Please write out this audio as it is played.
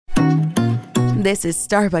This is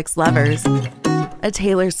Starbucks Lovers, a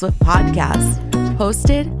Taylor Swift podcast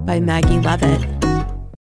hosted by Maggie Levitt.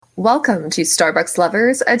 Welcome to Starbucks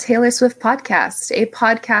Lovers, a Taylor Swift podcast, a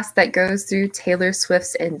podcast that goes through Taylor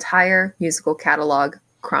Swift's entire musical catalog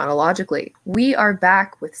chronologically. We are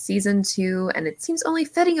back with season 2, and it seems only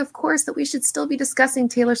fitting, of course, that we should still be discussing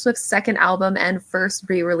Taylor Swift's second album and first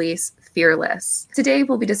re-release, Fearless. Today,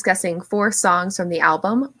 we'll be discussing 4 songs from the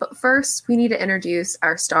album, but first, we need to introduce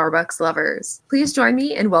our Starbucks lovers. Please join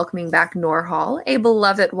me in welcoming back Nor Hall, a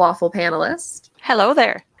beloved waffle panelist. Hello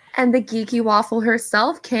there. And the geeky waffle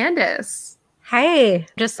herself, Candace. Hey,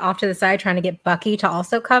 just off to the side trying to get Bucky to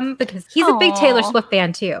also come because he's a big Taylor Swift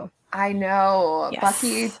fan too. I know. Yes.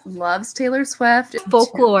 Bucky loves Taylor Swift.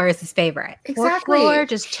 Folklore is his favorite. Exactly. Folklore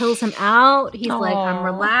just chills him out. He's like, I'm Aw.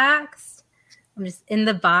 relaxed. I'm just in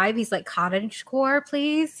the vibe. He's like, cottagecore,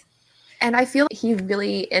 please. And I feel like he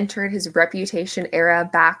really entered his Reputation era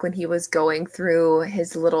back when he was going through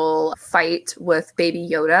his little fight with Baby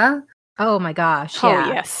Yoda. Oh my gosh. Oh, Yeah.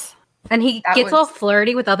 yes. And he That gets was- all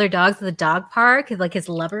flirty with other dogs at the dog park, like his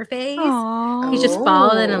lover face. Aww. He's just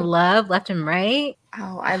falling in love left and right.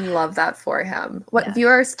 Oh, I love that for him. What Yeah.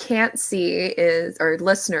 viewers can't see is, or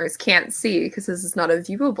listeners can't see, because this is not a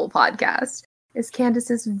viewable podcast, is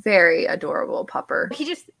Candace's very adorable pupper. He's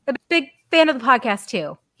just a big fan of the podcast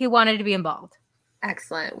too. He wanted to be involved.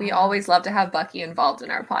 Excellent. We always love to have Bucky involved in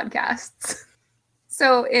our podcasts.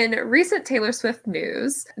 So in recent Taylor Swift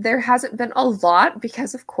news, there hasn't been a lot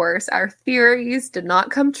because, of course, our theories did not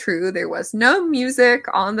come true. There was no music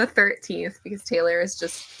on the 13th because Taylor is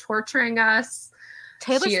just torturing us.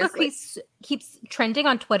 Taylor She is, Swift keeps trending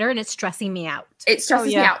on Twitter and it's stressing me out. It stresses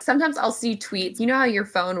me yeah. out. Sometimes I'll see tweets. You know how your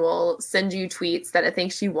phone will send you tweets that it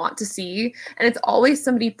thinks you want to see? And it's always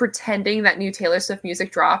somebody pretending that new Taylor Swift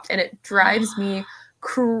music dropped. And it drives me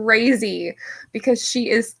crazy because she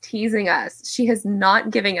is teasing us. She has not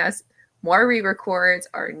giving us more re-records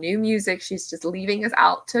or new music. She's just leaving us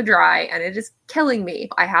out to dry. And it is killing me.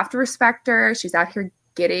 I have to respect her. She's out here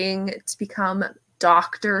getting to become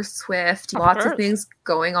Dr. Swift. Lots of course. things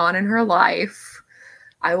going on in her life.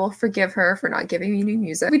 I will forgive her for not giving me new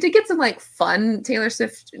music. We did get some fun Taylor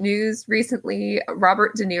Swift news recently.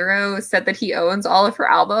 Robert De Niro said that he owns all of her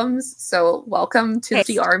albums. So welcome to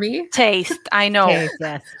the army. Taste. I know. Okay,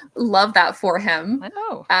 yes. Love that for him. I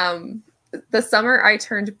know. The Summer I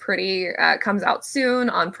Turned Pretty comes out soon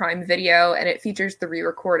on Prime Video, and it features the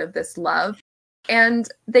re-record of This Love. And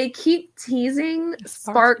they keep teasing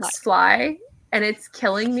Sparks Fly, and it's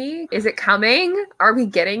killing me. Is it coming? Are we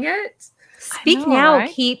getting it? Speak know, Now right?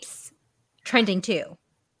 keeps trending too.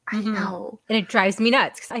 I know. And it drives me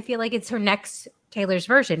nuts because I feel like it's her next Taylor's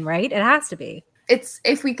version, right? It has to be. It's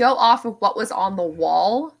if we go off of what was on the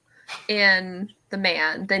wall in The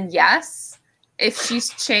Man, then yes. If she's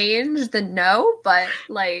changed, then no. But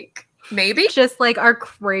maybe. Just like our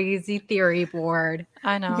crazy theory board.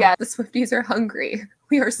 I know. Yeah, the Swifties are hungry.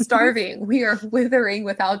 We are starving. We are withering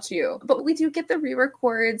without you. But we do get the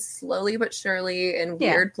re-records slowly but surely in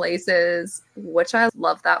weird places, which I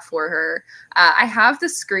love that for her. I have the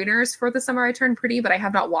screeners for The Summer I Turned Pretty, but I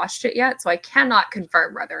have not watched it yet, so I cannot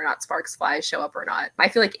confirm whether or not Sparks Fly show up or not. I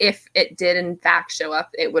feel like if it did in fact show up,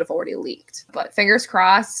 it would have already leaked. But fingers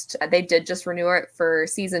crossed, they did just renew it for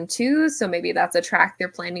season 2, so maybe that's a track they're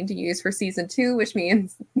planning to use for season 2, which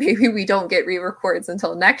means maybe we don't get re-records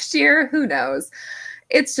until next year. Who knows?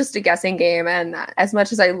 It's just a guessing game, and as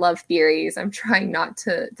much as I love theories, I'm trying not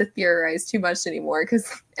to theorize too much anymore because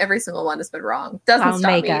every single one has been wrong. Doesn't Clown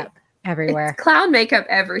stop makeup me. everywhere. It's clown makeup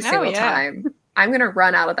every Oh, single yeah. time. I'm going to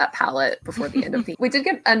run out of that palette before the end of the... We did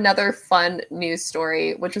get another fun news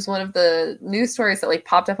story, which was one of the news stories that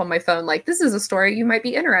popped up on my phone. This is a story you might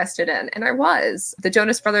be interested in. And I was. The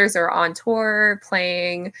Jonas Brothers are on tour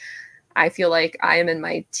playing... I feel like I am in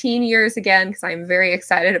my teen years again because I'm very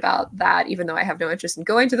excited about that, even though I have no interest in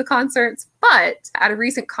going to the concerts. But at a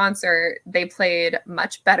recent concert, they played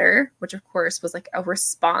Much Better, which of course was a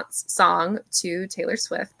response song to Taylor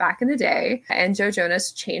Swift back in the day. And Joe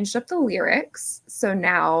Jonas changed up the lyrics. So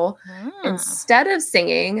now, instead of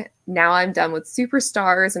singing, Now I'm Done with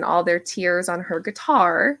Superstars and all their tears on her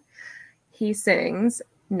guitar, he sings,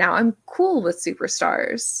 Now I'm cool with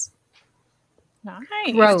superstars.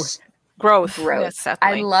 Nice. Growth. Yes, I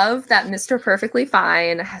definitely. love that Mr. Perfectly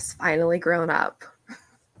Fine has finally grown up.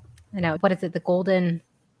 I know. What is it? The Golden...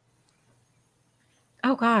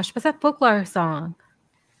 Oh gosh, what's that Folklore song?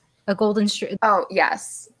 A Golden Street, Oh,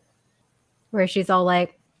 yes. where she's all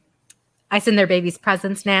like, I send their babies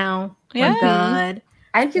presents now. Yeah. We're good.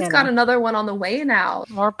 And he's Yeah. got another one on the way now.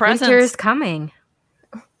 More presents. Winter's coming.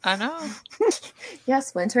 I know.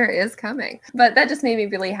 Yes, winter is coming. But that just made me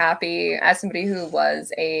really happy as somebody who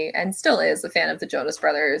was and still is a fan of the Jonas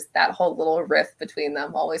Brothers. That whole little riff between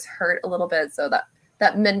them always hurt a little bit. So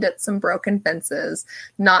that mended some broken fences,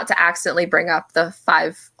 not to accidentally bring up the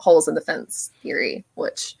 5 holes in the fence theory,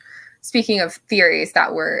 which, speaking of theories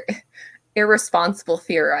that were irresponsible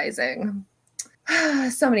theorizing,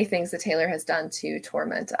 so many things that Taylor has done to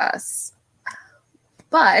torment us.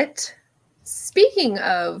 But speaking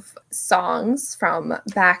of songs from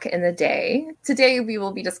back in the day, today we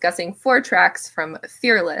will be discussing 4 tracks from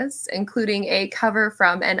Fearless, including a cover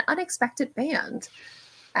from an unexpected band.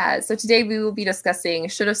 So today we will be discussing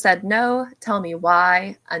Should Have Said No, Tell Me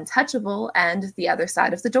Why, Untouchable, and The Other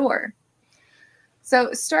Side of the Door.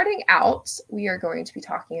 So starting out, we are going to be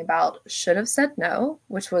talking about Should Have Said No,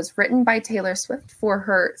 which was written by Taylor Swift for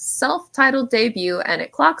her self-titled debut, and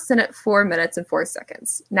it clocks in at 4 minutes and 4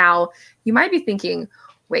 seconds. Now, you might be thinking,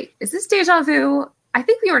 wait, is this deja vu? I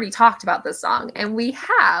think we already talked about this song, and we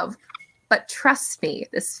have, but trust me,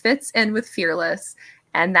 this fits in with Fearless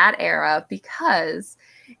and that era, because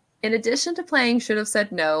in addition to playing Should Have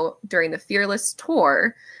Said No during the Fearless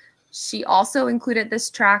tour, she also included this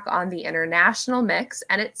track on the international mix,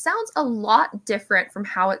 and it sounds a lot different from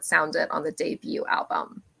how it sounded on the debut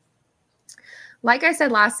album. Like I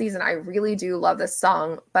said last season, I really do love this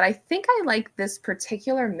song, but I think I like this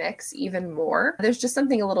particular mix even more. There's just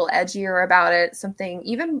something a little edgier about it, something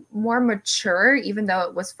even more mature, even though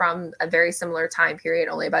it was from a very similar time period,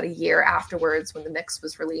 only about a year afterwards when the mix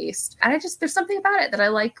was released. And there's something about it that I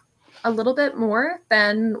like a little bit more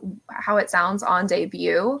than how it sounds on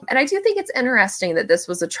debut. And I do think it's interesting that this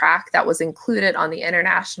was a track that was included on the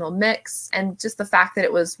international mix, and just the fact that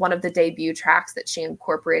it was one of the debut tracks that she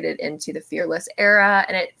incorporated into the Fearless era.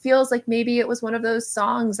 And it feels like maybe it was one of those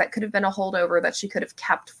songs that could have been a holdover that she could have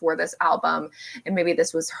kept for this album. And maybe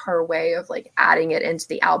this was her way of like adding it into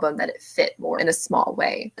the album, that it fit more in a small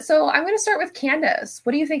way. So I'm going to start with Candace.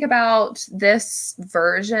 What do you think about this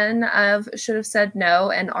version of Should Have Said No?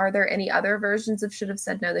 And are there any other versions of Should Have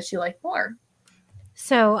Said No that you like more?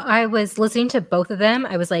 So I was listening to both of them.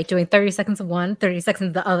 I was like doing 30 seconds of one, 30 seconds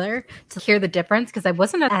of the other to hear the difference, because I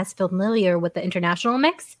wasn't as familiar with the international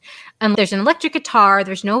mix. And there's an electric guitar,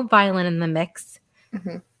 there's no violin in the mix.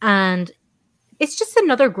 Mm-hmm. And it's just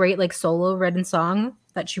another great like solo written song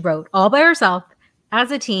that she wrote all by herself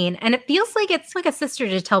as a teen. And it feels like it's like a sister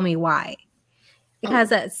to Tell Me Why. It has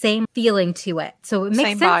that same feeling to it. So it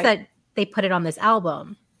makes sense that they put it on this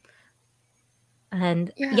album.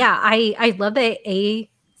 And I love the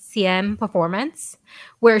ACM performance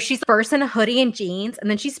where she's first in a hoodie and jeans, and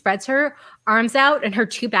then she spreads her arms out and her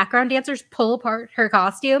 2 background dancers pull apart her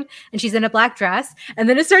costume, and she's in a black dress, and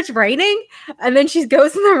then it starts raining, and then she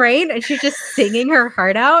goes in the rain and she's just singing her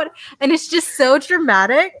heart out, and it's just so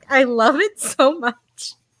dramatic. I love it so much.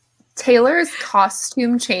 Taylor's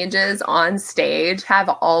costume changes on stage have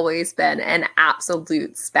always been an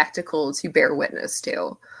absolute spectacle to bear witness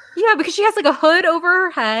to. Yeah, because she has like a hood over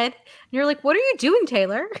her head. And you're like, what are you doing,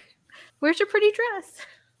 Taylor? Where's your pretty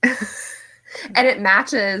dress? And it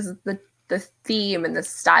matches the theme and the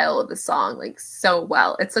style of the song like so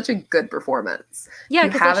well. It's such a good performance. Yeah,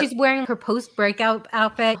 because she's wearing her post-breakout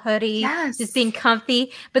outfit, hoodie, just being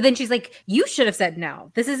comfy. But then she's like, you should have said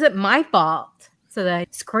no. This isn't my fault. So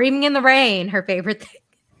that screaming in the rain, her favorite thing.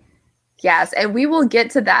 Yes, and we will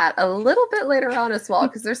get to that a little bit later on as well,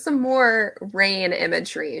 because there's some more rain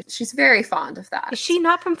imagery. She's very fond of that. Is she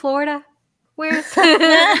not from Florida? Where's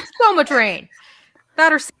so much rain?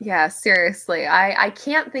 Yeah, seriously. I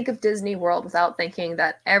can't think of Disney World without thinking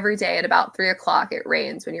that every day at about 3:00 it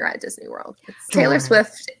rains when you're at Disney World. Taylor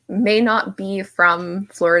Swift may not be from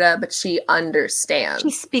Florida, but she understands.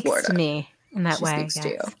 She speaks Florida. To me in that way. Speaks to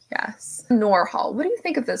you. Yes. Norhall, what do you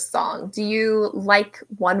think of this song? Do you like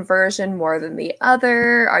one version more than the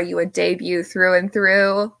other? Are you a debut through and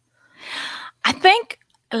through? I think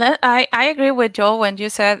I agree with Joel when you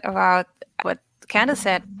said about what Candace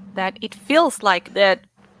said, that it feels like that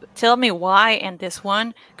Tell Me Why and this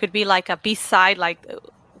one could be like a B-side, like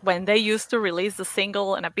when they used to release the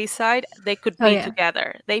single and a B-side, they could be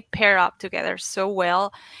together. They pair up together so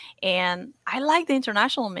well. And I like the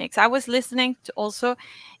international mix. I was listening to also,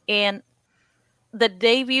 and the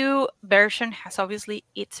debut version has obviously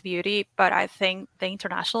its beauty, but I think the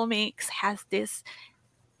international mix has this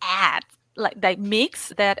like that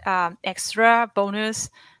mix, that extra bonus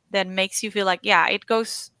that makes you feel like, it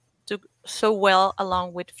goes so well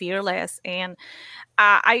along with Fearless. And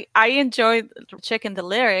I enjoyed checking the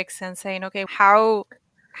lyrics and saying, okay, how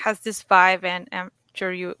has this vibe? And I'm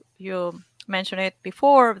sure you mentioned it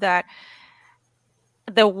before, that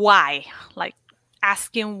the why, like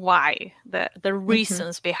asking why, the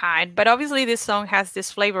reasons behind. But obviously this song has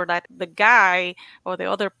this flavor that the guy or the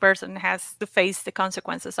other person has to face the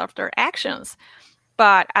consequences of their actions.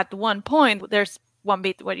 But at one point, there's one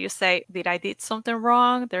bit where you say, did I did something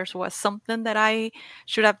wrong? There was something that I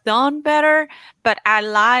should have done better. But I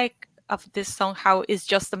like of this song how it's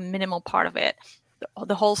just a minimal part of it.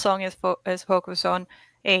 The whole song is focused on,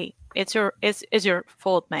 hey, it's your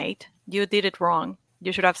fault, mate. You did it wrong.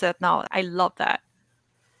 You should have said no. I love that.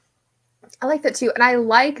 I like that too. And I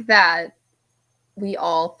like that we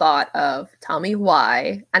all thought of Tell Me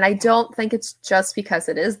Why. And I don't think it's just because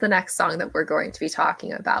it is the next song that we're going to be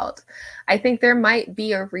talking about. I think there might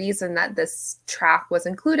be a reason that this track was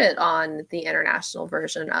included on the international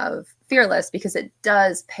version of Fearless, because it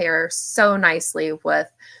does pair so nicely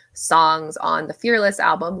with songs on the Fearless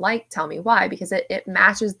album, like Tell Me Why, because it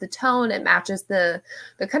matches the tone, it matches the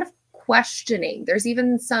kind of questioning. There's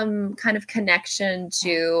even some kind of connection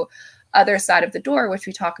to Other Side of the Door, which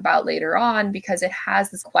we talk about later on, because it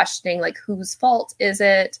has this questioning, like, whose fault is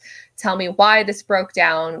it? Tell me why this broke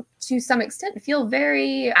down. To some extent, feel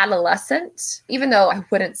very adolescent, even though I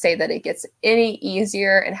wouldn't say that it gets any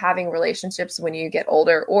easier in having relationships when you get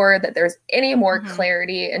older, or that there's any more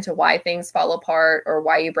clarity into why things fall apart or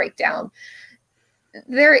why you break down.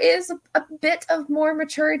 There is a bit of more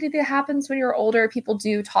maturity that happens when you're older. People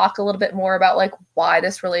do talk a little bit more about like why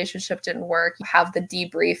this relationship didn't work. You have the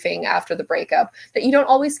debriefing after the breakup that you don't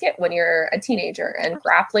always get when you're a teenager, and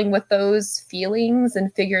grappling with those feelings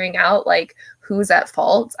and figuring out like who's at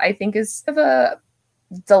fault, I think is of a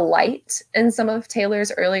delight in some of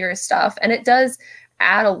Taylor's earlier stuff. And it does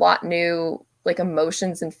add a lot new like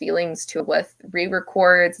emotions and feelings to it with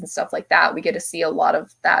re-records and stuff like that. We get to see a lot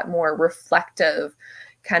of that more reflective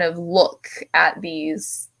kind of look at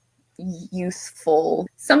these youthful,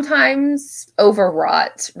 sometimes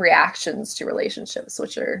overwrought reactions to relationships,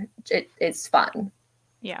 which are, it's fun.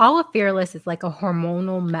 Yeah. All of Fearless is like a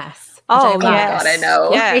hormonal mess. Oh, my God, I know.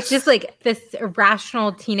 Yes. It's just like this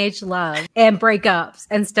irrational teenage love and breakups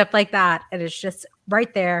and stuff like that. And it's just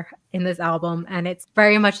right there in this album. And it's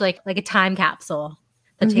very much like a time capsule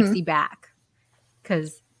that takes you back.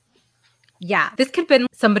 Because, yeah, this could have been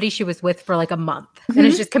somebody she was with for like a month. And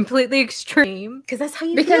it's just completely extreme. Because that's how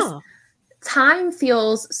you feel. Time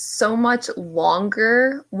feels so much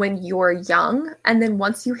longer when you're young. And then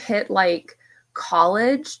once you hit like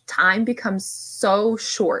college, time becomes so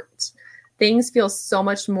short. Things feel so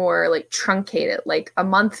much more like truncated. Like a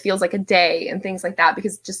month feels like a day and things like that,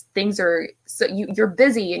 because just things are so you're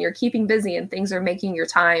busy and you're keeping busy and things are making your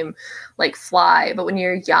time like fly. But when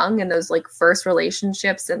you're young and those like first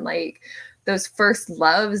relationships and like those first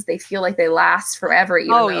loves, they feel like they last forever.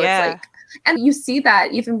 Even though it's like, and you see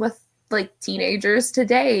that even with like teenagers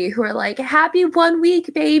today who are like, happy 1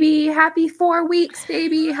 week, baby, happy 4 weeks,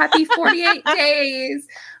 baby, happy 48 days.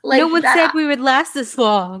 Like, no one said we would last this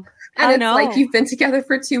long. And it's like you've been together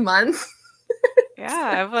for 2 months.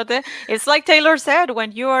 Yeah, but it's like Taylor said,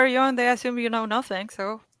 when you are young, they assume you know nothing.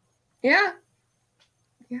 So yeah,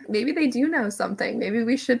 maybe they do know something. Maybe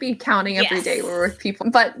we should be counting every day we're with people.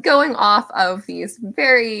 But going off of these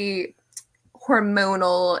very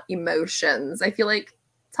hormonal emotions, I feel like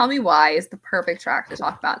Tell Me Why is the perfect track to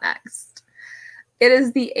talk about next. It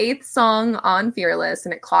is the 8th song on Fearless,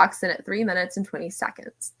 and it clocks in at 3 minutes and 20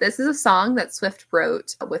 seconds. This is a song that Swift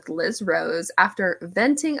wrote with Liz Rose after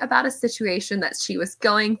venting about a situation that she was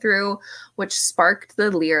going through, which sparked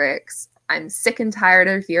the lyrics, "I'm sick and tired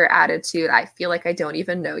of your attitude. I feel like I don't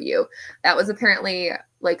even know you." That was apparently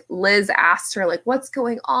like Liz asked her like, what's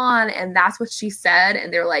going on? And that's what she said.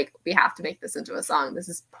 And they're like, we have to make this into a song. This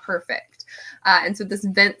is perfect. And so this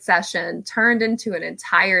vent session turned into an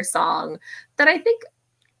entire song that I think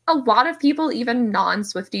a lot of people, even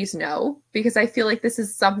non-Swifties, know, because I feel like this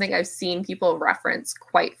is something I've seen people reference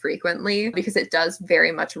quite frequently, because it does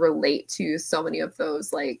very much relate to so many of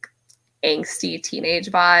those like angsty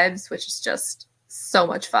teenage vibes, which is just so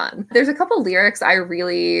much fun. There's a couple lyrics I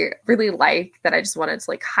really, really like that I just wanted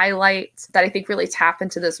to like highlight that I think really tap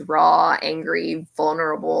into this raw, angry,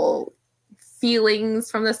 vulnerable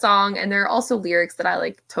feelings from the song. And there are also lyrics that I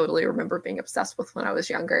like totally remember being obsessed with when I was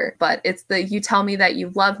younger. But it's the, you tell me that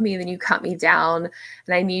you love me, then you cut me down,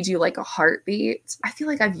 and I need you like a heartbeat. I feel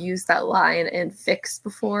like I've used that line in Fix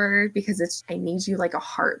before, because it's, I need you like a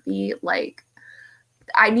heartbeat. Like,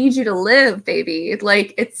 I need you to live, baby.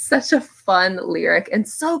 Like, it's such a fun lyric and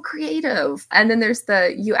so creative. And then there's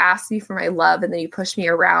the, you ask me for my love and then you push me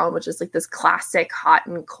around, which is like this classic hot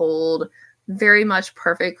and cold very much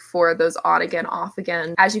perfect for those on again, off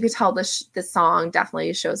again. As you could tell, this song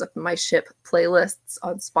definitely shows up in my ship playlists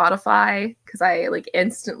on Spotify because I like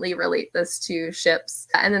instantly relate this to ships.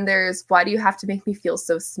 And then there's Why Do You Have to Make Me Feel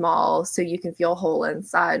So Small So You Can Feel Whole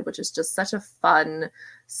Inside, which is just such a fun,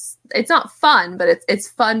 it's not fun, but it's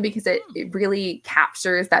fun because it really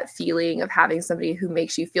captures that feeling of having somebody who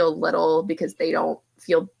makes you feel little because they don't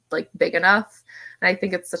feel like big enough. And I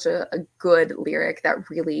think it's such a good lyric that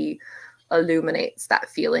really illuminates that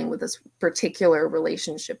feeling with this particular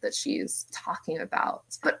relationship that she's talking about.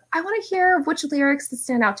 But I want to hear which lyrics that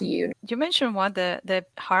stand out to you. You mentioned one, the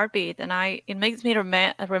heartbeat, and it makes me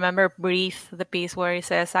remember Breathe, the piece where it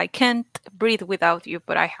says, I can't breathe without you,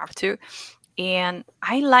 but I have to. And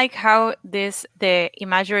I like how the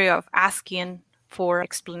imagery of asking for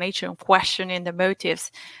explanation, questioning the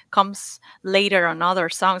motives comes later on other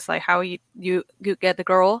songs, like how you get the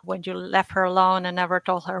girl when you left her alone and never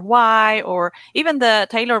told her why, or even the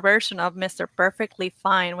Taylor version of Mr. Perfectly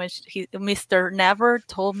Fine, when Mr. Never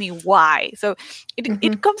Told Me Why. So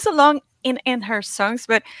it comes along in her songs,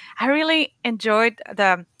 but I really enjoyed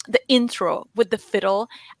the intro with the fiddle.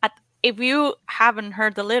 If you haven't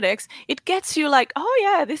heard the lyrics, it gets you like, oh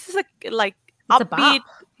yeah, this is like upbeat.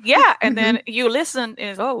 Yeah, and then you listen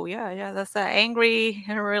and oh yeah, that's an angry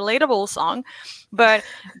and relatable song. But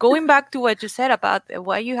going back to what you said about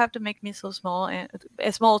why you have to make me so small and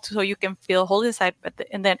small so you can feel whole inside,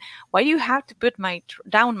 and then why you have to put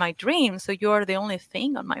down my dreams so you're the only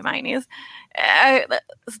thing on my mind is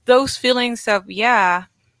those feelings of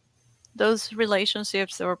those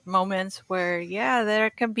relationships or moments where there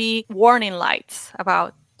can be warning lights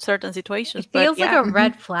about certain situations. It feels like a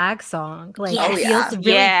red flag song. Like it feels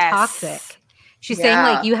really toxic. She's saying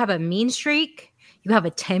like you have a mean streak, you have a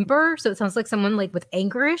temper, so it sounds like someone like with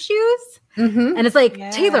anger issues. And it's like,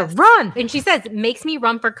 Taylor, run. And she says, makes me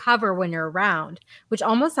run for cover when you're around, which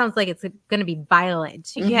almost sounds like it's going to be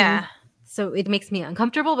violent. Yeah. So it makes me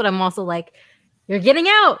uncomfortable, but I'm also like, you're getting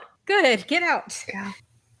out. Good, get out. Yeah.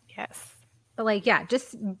 Yes. But like,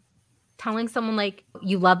 just telling someone like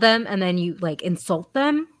you love them and then you like insult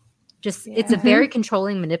them. Just it's a very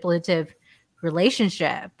controlling, manipulative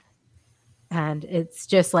relationship. And it's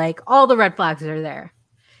just like all the red flags are there.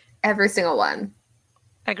 Every single one.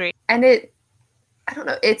 Agree. And I don't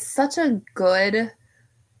know, it's such a good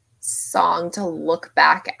song to look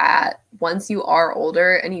back at once you are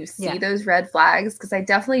older and you see those red flags, because I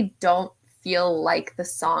definitely don't feel like the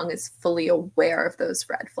song is fully aware of those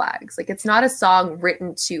red flags. Like it's not a song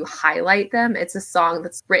written to highlight them. It's a song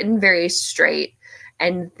that's written very straight.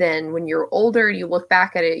 And then when you're older and you look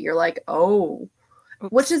back at it, you're like, oh,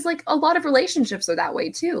 which is like a lot of relationships are that way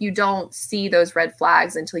too. You don't see those red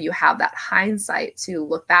flags until you have that hindsight to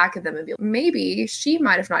look back at them and be like, maybe she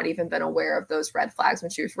might have not even been aware of those red flags when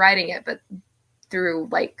she was writing it, but through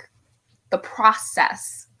like the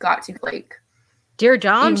process got to like, Dear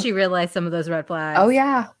John, she realized some of those red flags. Oh,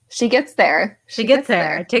 yeah. She gets there. She gets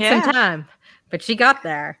there. It takes some time, but she got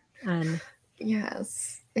there. And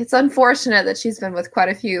yes. It's unfortunate that she's been with quite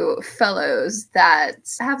a few fellows that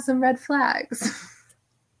have some red flags.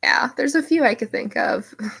 There's a few I could think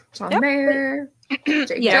of. John Mayer, Jake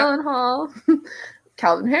Gyllenhaal,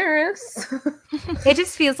 Calvin Harris. It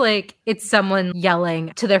just feels like it's someone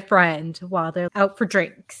yelling to their friend while they're out for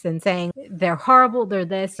drinks and saying they're horrible, they're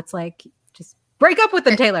this. It's like, break up with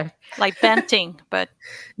them, Taylor. Like venting, but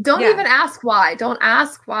don't even ask why. Don't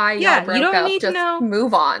ask why y'all broke you don't up. need Just to know.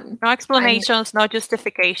 Move on. No explanations, no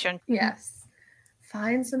justification. Yes.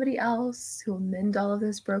 Find somebody else who will mend all of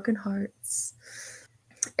those broken hearts.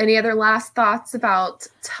 Any other last thoughts about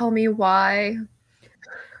Tell Me Why?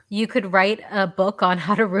 You could write a book on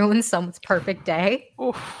how to ruin someone's perfect day.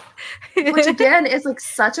 Which again is like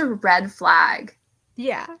such a red flag.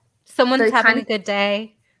 Yeah. Someone's having a good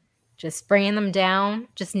day. Just bringing them down,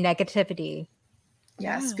 just negativity.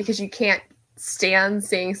 Yes, because you can't stand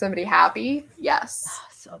seeing somebody happy. Yes. Oh,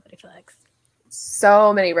 so many flags.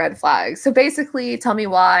 So many red flags. So basically, Tell Me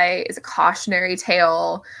Why is a cautionary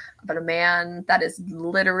tale about a man that is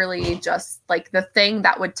literally just like the thing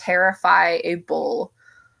that would terrify a bull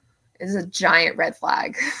is a giant red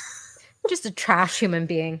flag. Just a trash human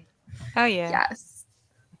being. Oh, yeah. Yes.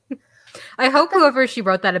 I hope whoever she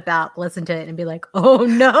wrote that about listened to it and be like, oh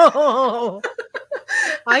no,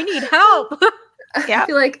 I need help. I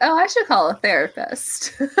feel like, oh, I should call a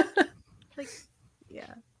therapist.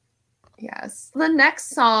 Yes. The next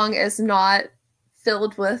song is not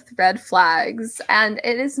filled with red flags, and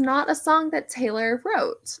it is not a song that Taylor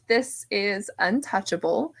wrote. This is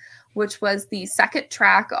Untouchable, which was the second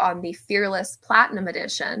track on the Fearless Platinum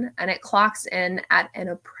Edition, and it clocks in at an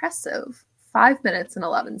oppressive 5 minutes and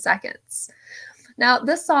 11 seconds. Now,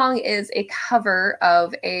 this song is a cover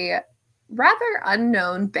of a rather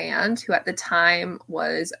unknown band who at the time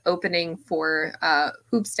was opening for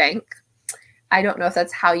Hoopstank. I don't know if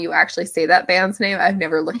that's how you actually say that band's name. I've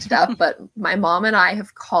never looked it up, but my mom and I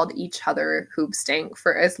have called each other Hoopstank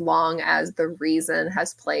for as long as The Reason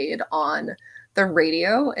has played on the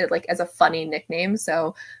radio, like as a funny nickname.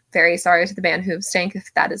 So very sorry to the band Hoopstank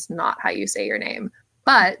if that is not how you say your name.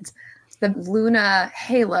 But the Luna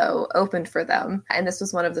Halo opened for them, and this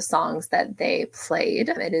was one of the songs that they played.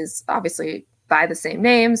 It is obviously by the same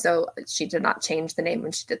name, so she did not change the name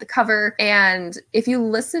when she did the cover. And if you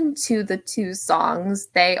listen to the two songs,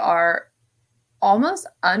 they are almost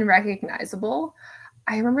unrecognizable.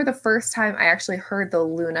 I remember the first time I actually heard the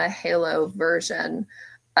Luna Halo version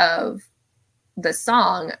of the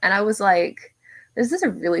song, and I was like, this is a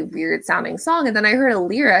really weird sounding song. And then I heard a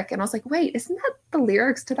lyric and I was like, wait, isn't that the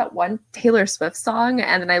lyrics to that one Taylor Swift song?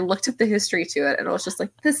 And then I looked up the history to it and I was just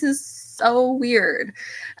like, this is so weird,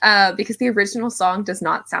 because the original song does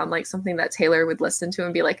not sound like something that Taylor would listen to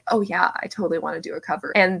and be like, oh yeah, I totally want to do a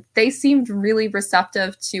cover. And they seemed really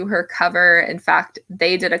receptive to her cover. In fact,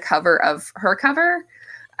 they did a cover of her cover,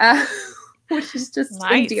 which is just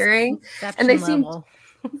endearing. And they seemed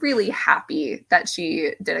really happy that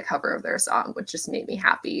she did a cover of their song, which just made me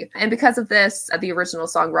happy. And because of this, the original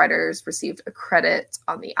songwriters received a credit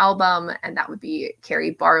on the album, and that would be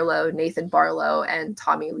Carrie Barlow, Nathan Barlow, and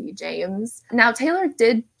Tommy Lee James. Now, Taylor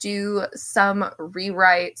did do some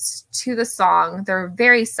rewrites to the song. They're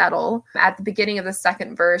very subtle. At the beginning of the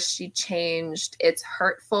second verse, she changed "it's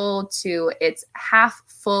hurtful" to "it's half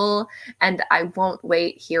full" and "I won't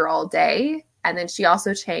wait here all day." And then she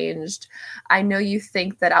also changed "I know you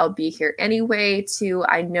think that I'll be here anyway" to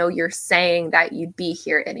 "I know you're saying that you'd be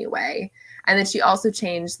here anyway." And then she also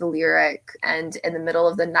changed the lyric "and in the middle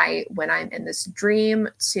of the night when I'm in this dream"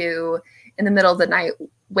 to "in the middle of the night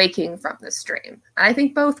waking from this dream." And I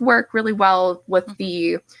think both work really well with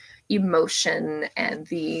the emotion and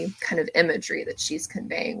the kind of imagery that she's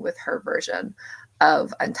conveying with her version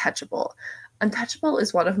of Untouchable. Untouchable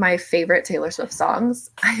is one of my favorite Taylor Swift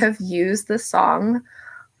songs. I have used this song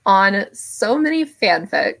on so many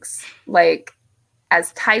fanfics, like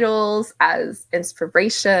as titles, as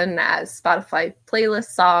inspiration, as Spotify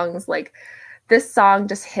playlist songs. Like, this song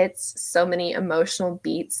just hits so many emotional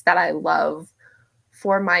beats that I love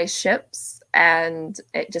for my ships, and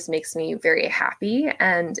it just makes me very happy.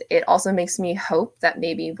 And it also makes me hope that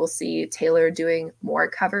maybe we'll see Taylor doing more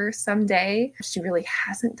covers someday. She really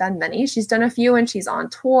hasn't done many. She's done a few when she's on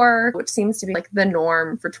tour, which seems to be like the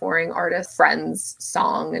norm for touring artists. Friends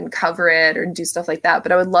song and cover it or do stuff like that.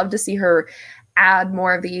 But I would love to see her add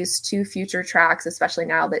more of these to future tracks, especially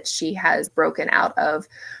now that she has broken out of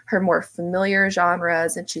her more familiar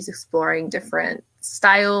genres and she's exploring different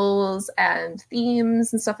styles and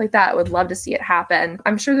themes and stuff like that. I would love to see it happen.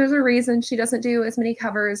 I'm sure there's a reason she doesn't do as many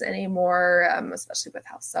covers anymore, especially with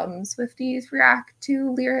how some Swifties react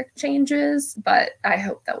to lyric changes, but I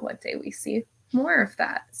hope that one day we see more of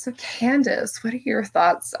that. So Candace, what are your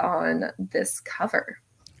thoughts on this cover?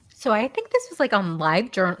 So I think this was like on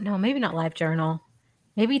LiveJournal. No, maybe not LiveJournal.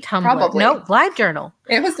 Maybe Tumblr. Probably. No, LiveJournal.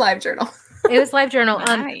 It was LiveJournal. It was LiveJournal.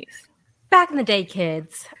 Nice. Back in the day,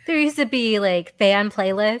 kids, there used to be like fan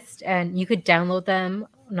playlists and you could download them,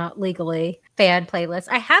 not legally, fan playlists.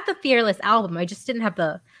 I had the Fearless album. I just didn't have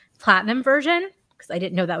the platinum version because I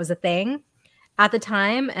didn't know that was a thing at the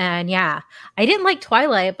time. And yeah, I didn't like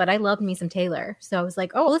Twilight, but I loved me some Taylor. So I was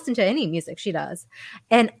like, oh, I'll listen to any music she does.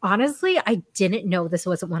 And honestly, I didn't know this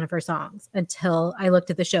wasn't one of her songs until I looked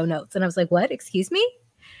at the show notes and I was like, what? Excuse me?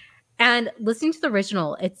 And listening to the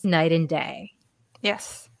original, it's night and day.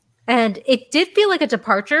 Yes. And it did feel like a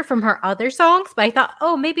departure from her other songs, but I thought,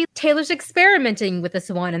 oh, maybe Taylor's experimenting with this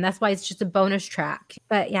one, and that's why it's just a bonus track.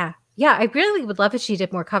 But yeah, I really would love if she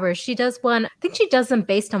did more covers. She does one, I think she does them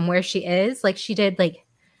based on where she is. Like she did like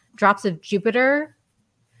Drops of Jupiter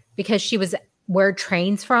because she was where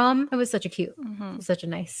Train's from. It was such a cute, such a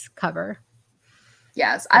nice cover.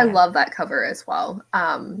 Yes, I love that cover as well.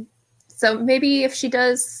 So maybe if she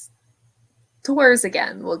does tours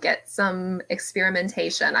again, we'll get some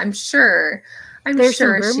experimentation. There's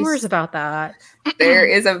some rumors about that. There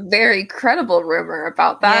is a very credible rumor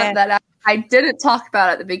about that that I didn't talk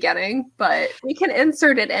about at the beginning, but we can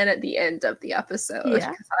insert it in at the end of the episode.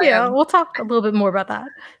 We'll talk a little bit more about that.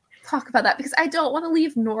 Talk about that because I don't want to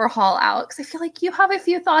leave Norhall out because I feel like you have a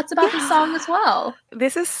few thoughts about the song as well.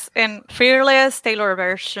 This is in Fearless Taylor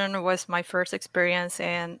version was my first experience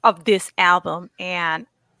of this album, and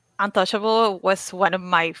Untouchable was one of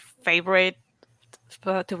my favorite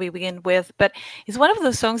to begin with, but it's one of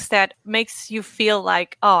those songs that makes you feel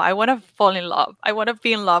like, oh, I want to fall in love. I want to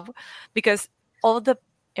be in love, because all the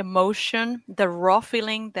emotion, the raw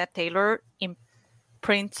feeling that Taylor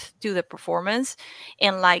imprints to the performance,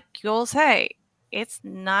 and like you'll say, it's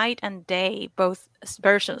night and day, both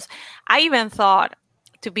versions. I even thought,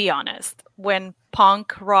 to be honest, when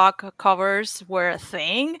punk rock covers were a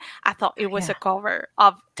thing, I thought it was a cover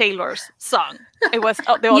of Taylor's song. It was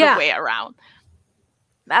the other way around.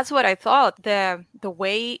 That's what I thought. The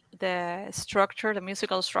way the structure, the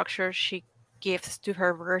musical structure she gives to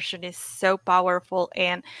her version is so powerful.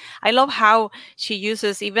 And I love how she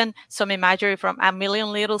uses even some imagery from A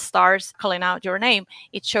Million Little Stars Calling Out Your Name.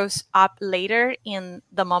 It shows up later in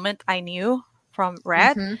The Moment I Knew from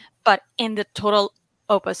Red, but in the total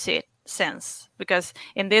opposite sense, because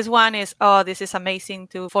in this one is, oh, this is amazing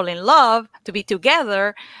to fall in love, to be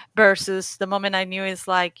together, versus The Moment I Knew is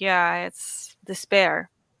like, yeah, it's despair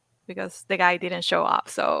because the guy didn't show up.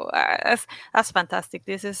 So that's fantastic.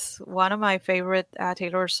 This is one of my favorite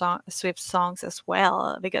Taylor Swift songs as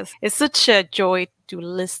well, because it's such a joy to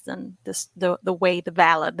listen. The way the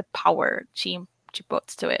ballad, the power she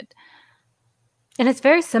puts to it. And it's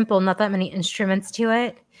very simple, not that many instruments to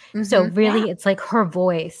it. So really, it's like her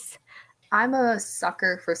voice. I'm a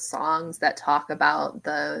sucker for songs that talk about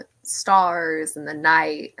the stars and the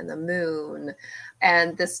night and the moon.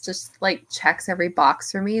 And this just like checks every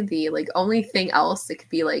box for me. The like only thing else it could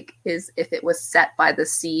be like is if it was set by the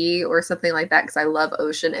sea or something like that, because I love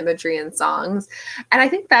ocean imagery in songs. And I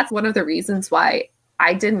think that's one of the reasons why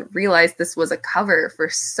I didn't realize this was a cover for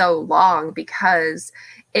so long, because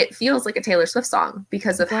it feels like a Taylor Swift song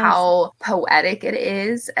because of how poetic it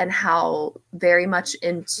is and how very much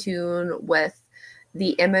in tune with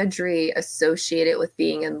the imagery associated with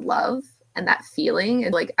being in love and that feeling.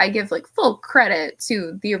 And like, I give like full credit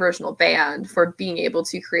to the original band for being able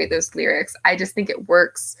to create those lyrics. I just think it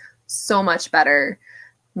works so much better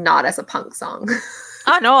not as a punk song.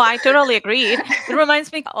 Oh, no, I totally agree. It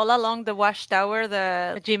reminds me All Along the Watchtower,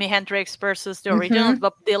 the Jimi Hendrix versus the original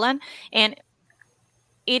Bob Dylan. And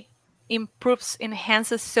it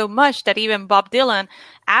enhances so much that even Bob Dylan,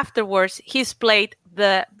 afterwards, he's played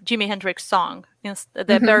the Jimi Hendrix song,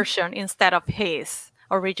 the version, instead of his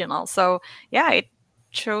original. So, yeah, it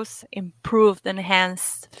shows improved,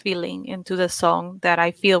 enhanced feeling into the song that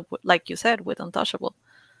I feel, like you said, with Untouchable.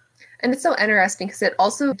 And it's so interesting because it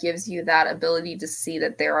also gives you that ability to see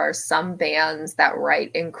that there are some bands that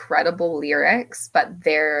write incredible lyrics, but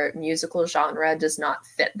their musical genre does not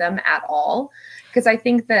fit them at all. Because I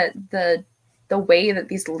think that the way that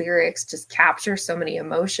these lyrics just capture so many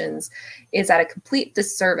emotions is at a complete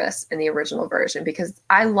disservice in the original version. Because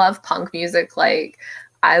I love punk music, like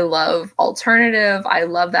I love alternative. I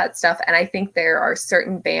love that stuff. And I think there are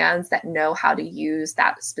certain bands that know how to use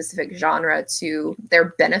that specific genre to their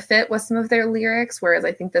benefit with some of their lyrics. Whereas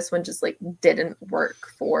I think this one just like didn't work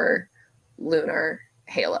for Lunar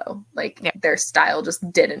Halo. Like their style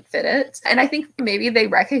just didn't fit it. And I think maybe they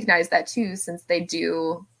recognize that too, since they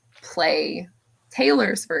do play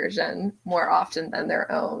Taylor's version more often than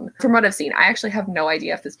their own. From what I've seen, I actually have no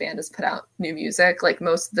idea if this band has put out new music. Like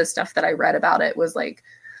most of the stuff that I read about it was like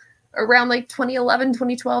around like 2011,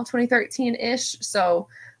 2012, 2013-ish. So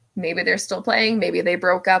maybe they're still playing, maybe they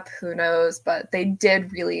broke up, who knows, but they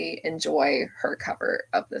did really enjoy her cover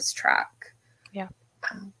of this track. Yeah.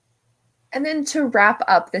 And then to wrap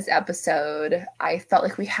up this episode, I felt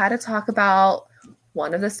like we had to talk about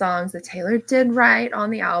one of the songs that Taylor did write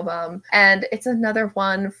on the album. And it's another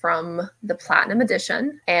one from the Platinum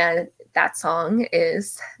Edition. And that song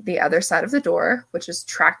is The Other Side of the Door, which is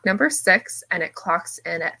track number 6. And it clocks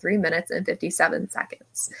in at 3 minutes and 57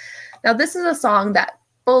 seconds. Now, this is a song that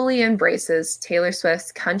fully embraces Taylor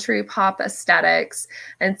Swift's country pop aesthetics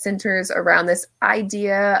and centers around this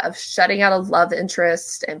idea of shutting out a love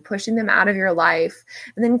interest and pushing them out of your life,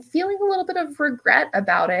 and then feeling a little bit of regret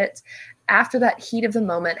about it after that heat of the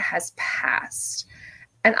moment has passed.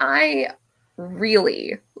 And I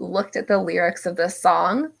really looked at the lyrics of this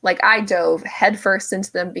song. Like I dove headfirst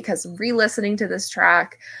into them because re-listening to this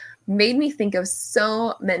track made me think of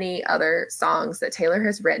so many other songs that Taylor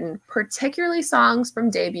has written, particularly songs from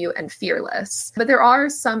Debut and Fearless. But there are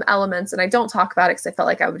some elements, and I don't talk about it because I felt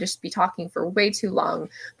like I would just be talking for way too long,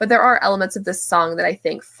 but there are elements of this song that I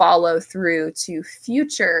think follow through to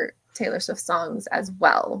future Taylor Swift songs as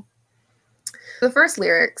well. The first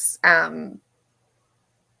lyrics that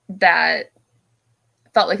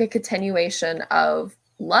felt like a continuation of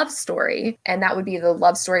Love Story, and that would be the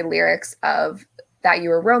Love Story lyrics of that you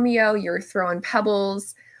were Romeo, you're throwing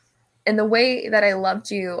pebbles, And the way that I loved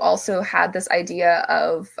you also had this idea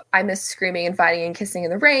of I miss screaming and fighting and kissing in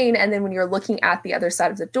the rain. And then when you're looking at the other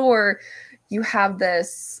side of the door, you have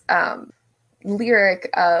this lyric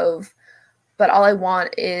of, but all I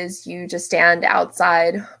want is you to stand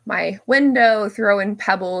outside my window, throwing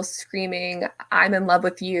pebbles, screaming, I'm in love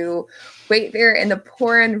with you. Wait there in the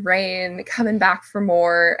pouring rain, coming back for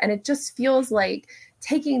more. And it just feels like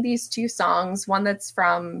taking these two songs, one that's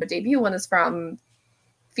from the debut, one is from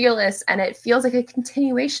Fearless, and it feels like a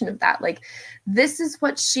continuation of that. Like, this is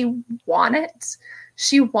what she wanted.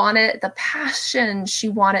 She wanted the passion, she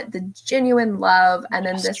wanted the genuine love, and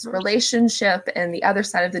then this relationship and the other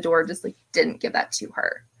side of the door just like didn't give that to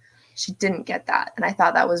her. She didn't get that. And I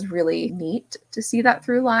thought that was really neat to see that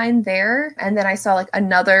through line there. And then I saw like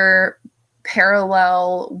another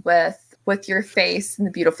parallel with Your Face and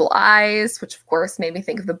the Beautiful Eyes, which of course made me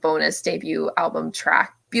think of the bonus debut album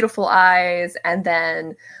track Beautiful Eyes, and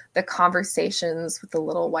then the conversations with the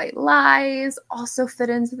little white lies also fit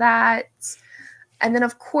into that. And then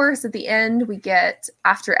of course at the end we get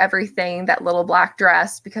After Everything, that little black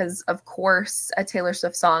dress, because of course a Taylor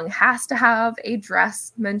Swift song has to have a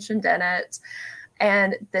dress mentioned in it.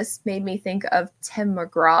 And this made me think of Tim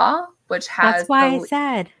McGraw, which has That's why I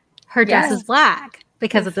said her dress is black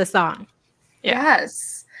because of the song. Yeah.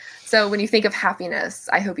 Yes. So when you think of happiness,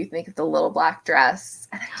 I hope you think of the little black dress.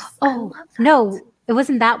 And I love that. No, it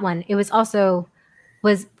wasn't that one. It was also,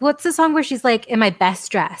 what's the song where she's like, in my best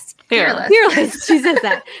dress? Fearless. Fearless. She says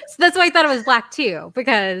that. So that's why I thought it was black too,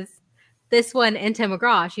 because this one in Tim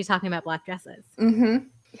McGraw, she's talking about black dresses. Mm-hmm.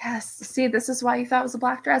 Yes. See, this is why you thought it was a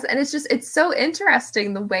black dress. And it's so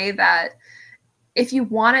interesting the way that if you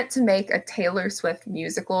wanted to make a Taylor Swift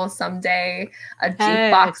musical someday, a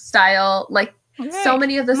jukebox style, like so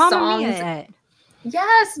many of the songs. Mia.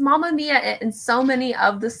 Yes, Mamma Mia and so many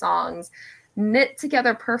of the songs knit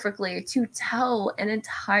together perfectly to tell an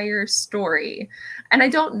entire story. And I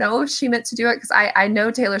don't know if she meant to do it, because I know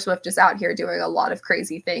Taylor Swift is out here doing a lot of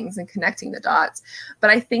crazy things and connecting the dots. But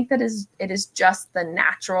I think that it is just the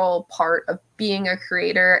natural part of being a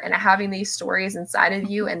creator and having these stories inside of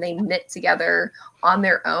you, and they knit together on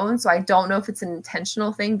their own. So I don't know if it's an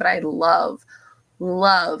intentional thing, but I love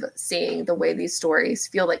seeing the way these stories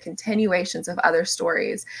feel like continuations of other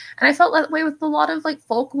stories. And I felt that way with a lot of like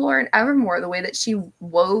Folklore and Evermore, the way that she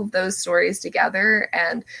wove those stories together,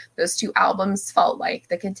 and those two albums felt like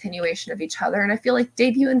the continuation of each other. And I feel like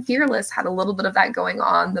Debut and Fearless had a little bit of that going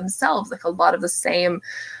on themselves, like a lot of the same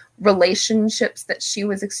relationships that she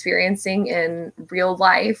was experiencing in real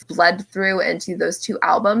life bled through into those two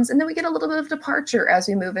albums. And then we get a little bit of departure as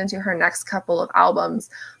we move into her next couple of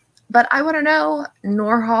albums. But I want to know,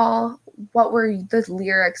 Norhal, what were the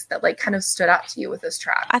lyrics that like kind of stood out to you with this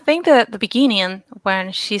track? I think the beginning,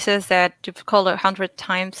 when she says that you've called 100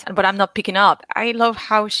 times, but I'm not picking up. I love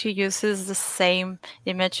how she uses the same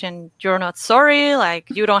image in You're Not Sorry, like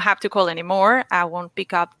you don't have to call anymore. I won't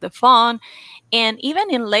pick up the phone. And even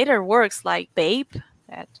in later works like Babe,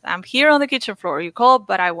 that I'm here on the kitchen floor, you call,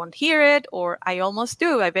 but I won't hear it, or I almost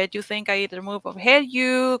do. I bet you think I either move or hear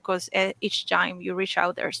you, because each time you reach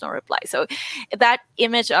out, there's no reply. So that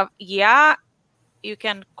image of, yeah, you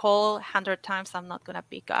can call 100 times, I'm not going to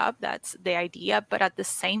pick up. That's the idea. But at the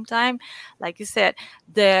same time, like you said,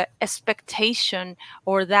 the expectation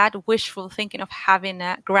or that wishful thinking of having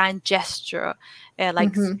a grand gesture,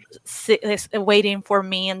 waiting for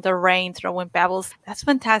me in the rain, throwing pebbles. That's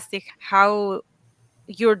fantastic. How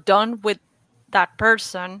you're done with that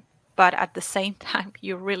person, but at the same time,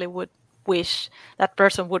 you really would wish that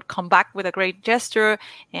person would come back with a great gesture,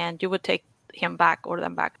 and you would take him back or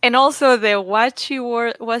them back. And also the was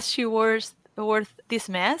she worth this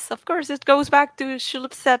mess? Of course, it goes back to should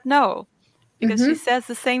have said no, because she says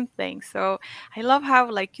the same thing. So I love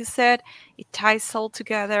how, like you said, it ties all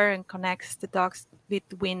together and connects the dots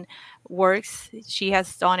between works she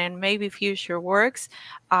has done and maybe future works.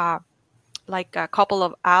 Like a couple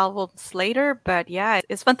of albums later, but yeah,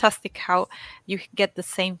 it's fantastic how you get the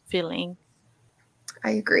same feeling. I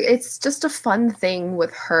agree. It's just a fun thing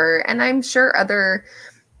with her, and I'm sure other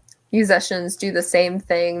musicians do the same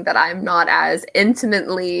thing that I'm not as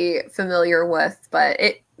intimately familiar with, but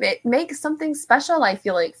it makes something special, I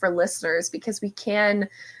feel like, for listeners, because we can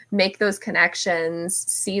make those connections,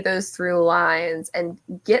 see those through lines, and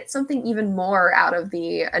get something even more out of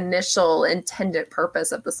the initial intended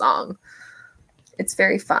purpose of the song. It's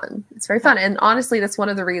very fun. And honestly, that's one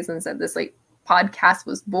of the reasons that this like podcast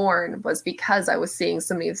was born was because I was seeing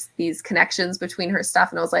so many of these connections between her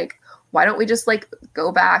stuff. And I was like, why don't we just like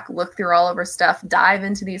go back, look through all of her stuff, dive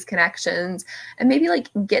into these connections, and maybe like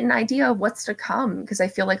get an idea of what's to come? Because I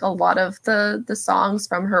feel like a lot of the songs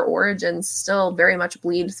from her origins still very much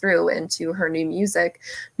bleed through into her new music,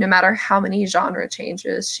 no matter how many genre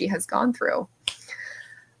changes she has gone through.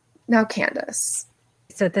 Now, Candace.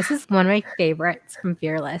 So this is one of my favorites from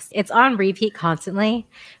Fearless. It's on repeat constantly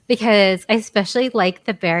because I especially like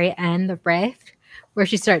the very end, the riff, where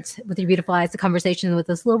she starts with your beautiful eyes, the conversation with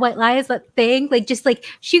those little white lies, that thing, like just like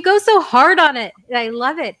she goes so hard on it. And I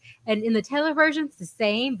love it. And in the Taylor version, it's the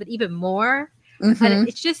same, but even more. Mm-hmm. And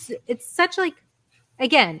it's such like,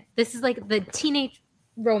 again, this is like the teenage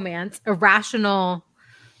romance, irrational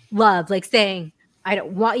love, like saying, I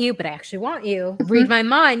don't want you, but I actually want you. Mm-hmm. Read my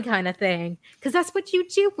mind kind of thing. Because that's what you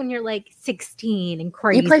do when you're like 16 and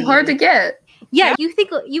crazy. You play hard to get. Yeah,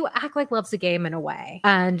 you act like love's a game in a way.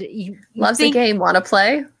 And you love's a game, want to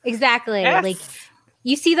play? Exactly. Yes. Like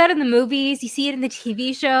you see that in the movies, you see it in the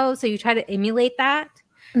TV show, so you try to emulate that.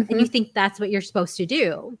 Mm-hmm. And you think that's what you're supposed to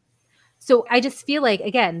do. So I just feel like,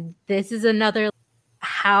 again, this is another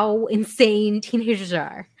how insane teenagers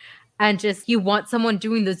are. And just you want someone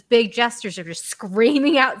doing those big gestures of just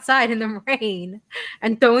screaming outside in the rain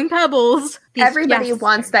and throwing pebbles. Everybody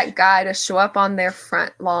wants that guy to show up on their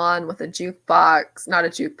front lawn with a jukebox. Not a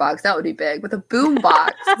jukebox, that would be big. With a boom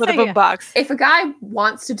box. With a boom box. If a guy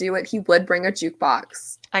wants to do it, he would bring a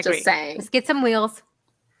jukebox. I agree. Just saying. Let's get some wheels.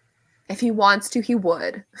 If he wants to, he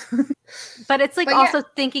would. But it's like also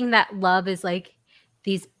thinking that love is like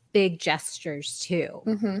these big gestures too.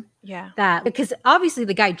 Mm-hmm. Yeah. That because obviously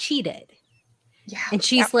the guy cheated. Yeah. And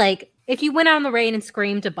she's like, if you went out in the rain and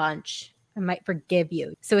screamed a bunch, I might forgive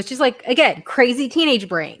you. So it's just like, again, crazy teenage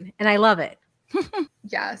brain. And I love it.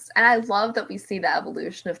 Yes. And I love that we see the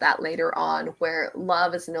evolution of that later on, where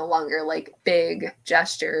love is no longer like big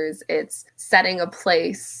gestures. It's setting a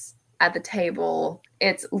place at the table.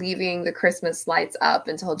 It's leaving the Christmas lights up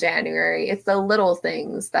until January. It's the little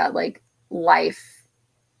things that like life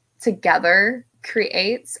together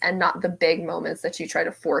creates, and not the big moments that you try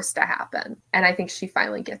to force to happen. And I think she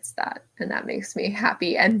finally gets that, and that makes me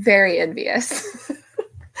happy and very envious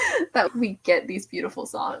that we get these beautiful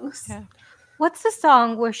songs. Yeah. What's the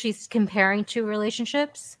song where she's comparing two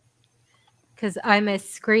relationships? Because I miss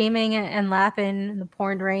screaming and laughing in the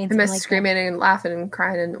pouring rain. I miss screaming and laughing and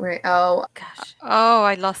crying and rain. Oh gosh! Oh,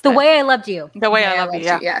 I lost The it. Way I Loved You. The Way I Loved You.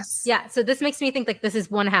 Yeah. Yes. Yeah. So this makes me think like this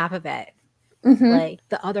is one half of it. Mm-hmm. Like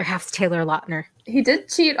the other half's Taylor Lautner. He did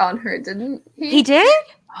cheat on her, didn't he? He did?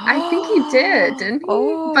 I think he did, didn't he?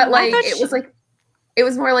 Oh, but like it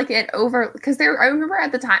was more like it over, because I remember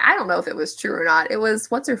at the time, I don't know if it was true or not. It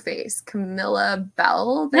was what's her face? Camilla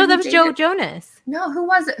Bell? No, that was Joe Jonas. No, who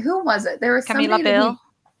was it? There was Camila Bell.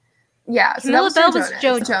 Yeah, so Camilla Bell was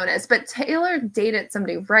Joe Jonas, but Taylor dated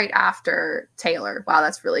somebody right after Taylor. Wow,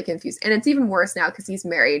 that's really confusing. And it's even worse now because he's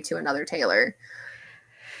married to another Taylor.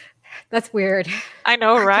 That's weird. I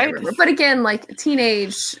know, right? But again, like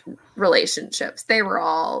teenage relationships, they were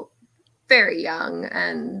all very young,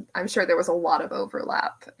 and I'm sure there was a lot of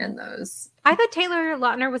overlap in those. I thought Taylor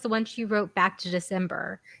Lautner was the one she wrote Back to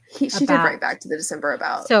December. She did write Back to the December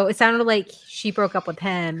about. So it sounded like she broke up with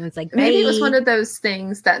him. It's like maybe it was one of those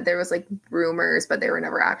things that there was like rumors, but they were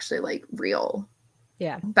never actually like real.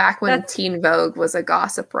 Yeah. Back when Teen Vogue was a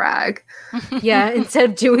gossip rag. Yeah, instead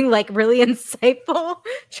of doing like really insightful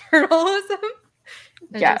journalism.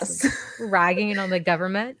 Yes. Ragging on the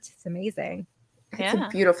government. It's amazing. It's a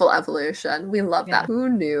beautiful evolution. We love that. Who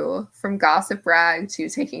knew? From gossip rag to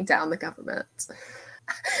taking down the government.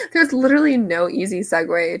 There's literally no easy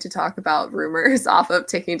segue to talk about rumors off of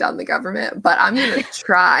taking down the government, but I'm going to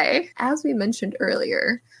try. As we mentioned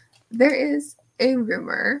earlier, there is a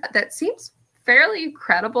rumor that seems fairly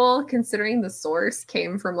credible, considering the source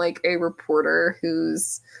came from like a reporter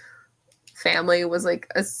whose family was like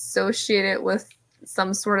associated with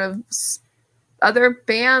some sort of other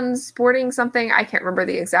band sporting something. I can't remember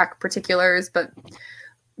the exact particulars, but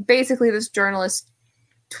basically this journalist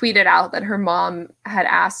tweeted out that her mom had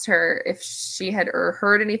asked her if she had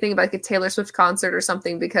heard anything about like a Taylor Swift concert or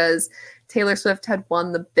something, because Taylor Swift had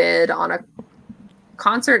won the bid on a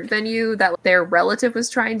concert venue that their relative was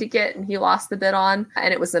trying to get, and he lost the bid on,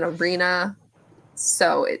 and it was an arena.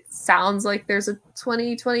 So it sounds like there's a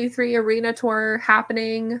 2023 arena tour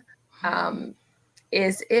happening.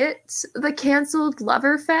 Is it the canceled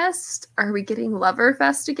Loverfest? Are we getting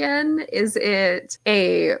Loverfest again? Is it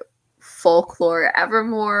a Folklore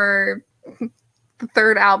Evermore the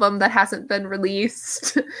third album that hasn't been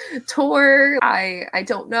released. Tour, I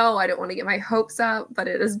don't know. I don't want to get my hopes up, but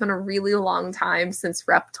it has been a really long time since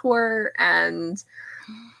Rep Tour, and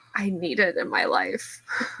I need it in my life.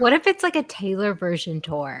 What if it's like a Taylor version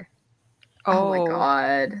tour? Oh my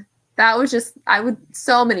God. That was just,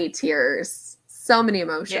 so many tears, so many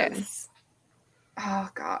emotions. Yes. Oh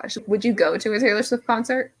gosh. Would you go to a Taylor Swift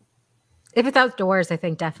concert? If it's outdoors, I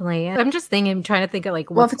think definitely. I'm just trying to think of like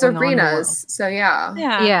what's Well, if it's going on in the arenas, world. so yeah.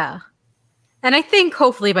 Yeah. And I think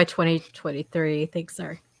hopefully by 2023, things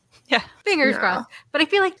are fingers crossed. But I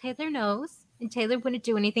feel like Taylor knows, and Taylor wouldn't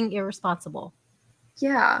do anything irresponsible.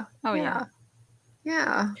 Yeah. Oh, yeah.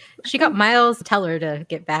 Yeah. She got Miles Teller to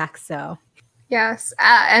get back, so. Yes.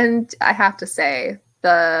 And I have to say,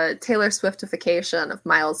 the Taylor Swiftification of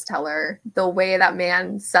Miles Teller, the way that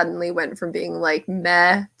man suddenly went from being like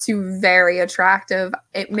meh to very attractive,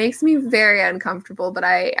 it makes me very uncomfortable, but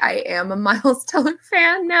I am a Miles Teller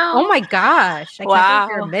fan now. Oh my gosh. I can't Wow.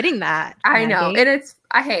 believe you're admitting that. I know. Maggie. And it's,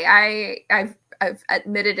 I've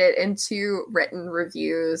admitted it into written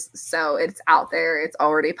reviews, so it's out there. It's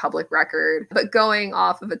already public record. But going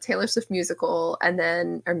off of a Taylor Swift musical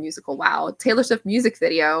Taylor Swift music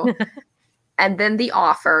video, and then The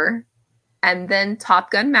Offer, and then Top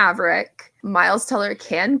Gun Maverick, Miles Teller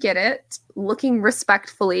can get it, looking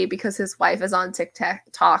respectfully because his wife is on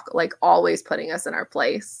TikTok, like always putting us in our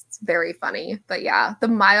place. It's very funny. But yeah,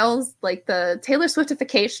 the Taylor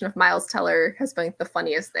Swiftification of Miles Teller has been the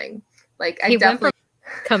funniest thing. Like, I definitely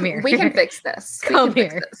come here. We can fix this. Come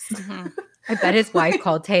here. Mm-hmm. I bet his wife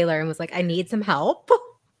called Taylor and was like, I need some help.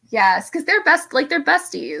 Yes, because they're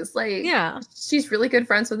besties. Like, Yeah. she's really good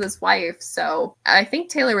friends with his wife. So I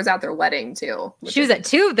think Taylor was at their wedding too. She was at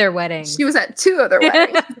 2 of their weddings. She was at 2 of their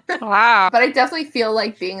weddings. Wow. But I definitely feel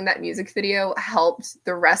like being in that music video helped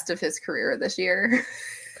the rest of his career this year.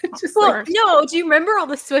 Just well, no, do you remember all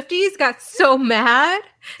the Swifties got so mad?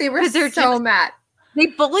 they were 'cause so they're mad. They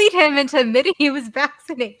bullied him into admitting he was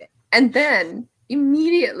vaccinated. And then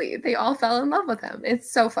immediately they all fell in love with him. It's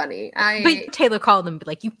so funny. But Taylor called him and be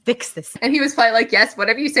like, you fix this. And he was probably like, yes,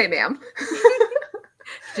 whatever you say, ma'am.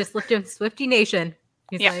 Just looked at Swiftie Nation.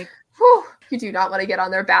 He's like, whew, you do not want to get on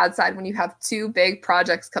their bad side when you have 2 big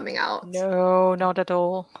projects coming out. No, not at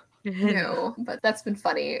all. No, but that's been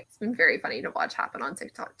funny. It's been very funny to watch happen on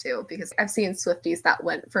TikTok too, because I've seen Swifties that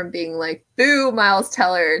went from being like, boo, Miles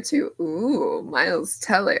Teller to, ooh, Miles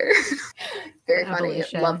Teller. Very funny.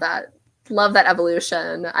 Love that. Love that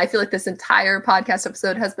evolution. I feel like this entire podcast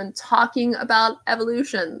episode has been talking about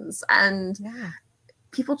evolutions and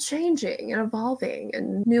people changing and evolving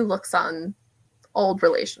and new looks on old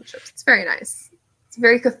relationships. It's very nice. It's a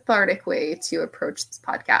very cathartic way to approach this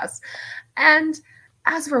podcast. And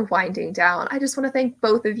as we're winding down, I just want to thank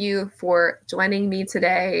both of you for joining me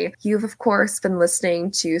today. You've, of course, been listening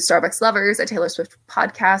to Starbucks Lovers, a Taylor Swift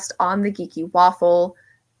podcast on the Geeky Waffle.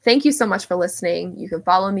 Thank you so much for listening. You can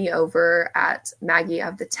follow me over at Maggie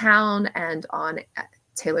of the Town and on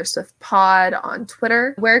Taylor Swift Pod on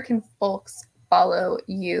Twitter. Where can folks follow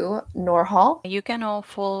you, Norhal? You can all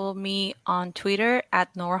follow me on Twitter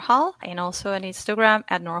at Norhal and also on Instagram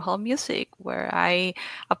at Norhal Music, where I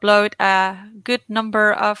upload a good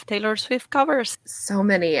number of Taylor Swift covers. So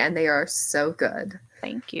many, and they are so good.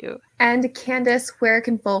 Thank you. And Candace, where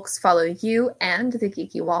can folks follow you and the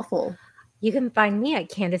Geeky Waffle? You can find me at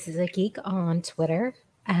Candace is a Geek on Twitter.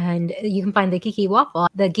 And you can find the Geeky Waffle,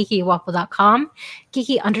 thegeekywaffle.com,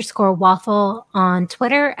 geeky_waffle on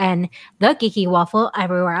Twitter, and the Geeky Waffle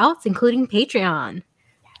everywhere else, including Patreon.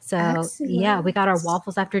 So, Excellent. We got our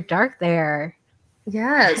Waffles After Dark there.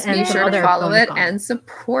 Yes, And be some sure to other follow it bonus and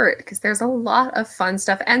support, because there's a lot of fun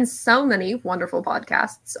stuff and so many wonderful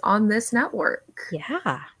podcasts on this network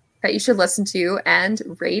Yeah. that you should listen to and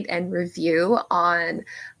rate and review on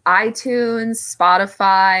iTunes,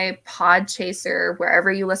 Spotify, Podchaser,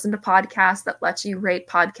 wherever you listen to podcasts that lets you rate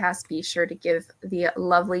podcasts. Be sure to give the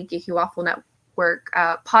lovely Geeky Waffle Network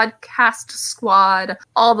podcast squad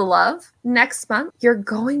all the love. Next month, you're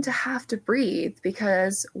going to have to breathe,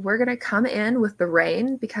 because we're going to come in with the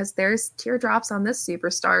rain, because there's teardrops on this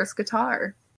superstar's guitar.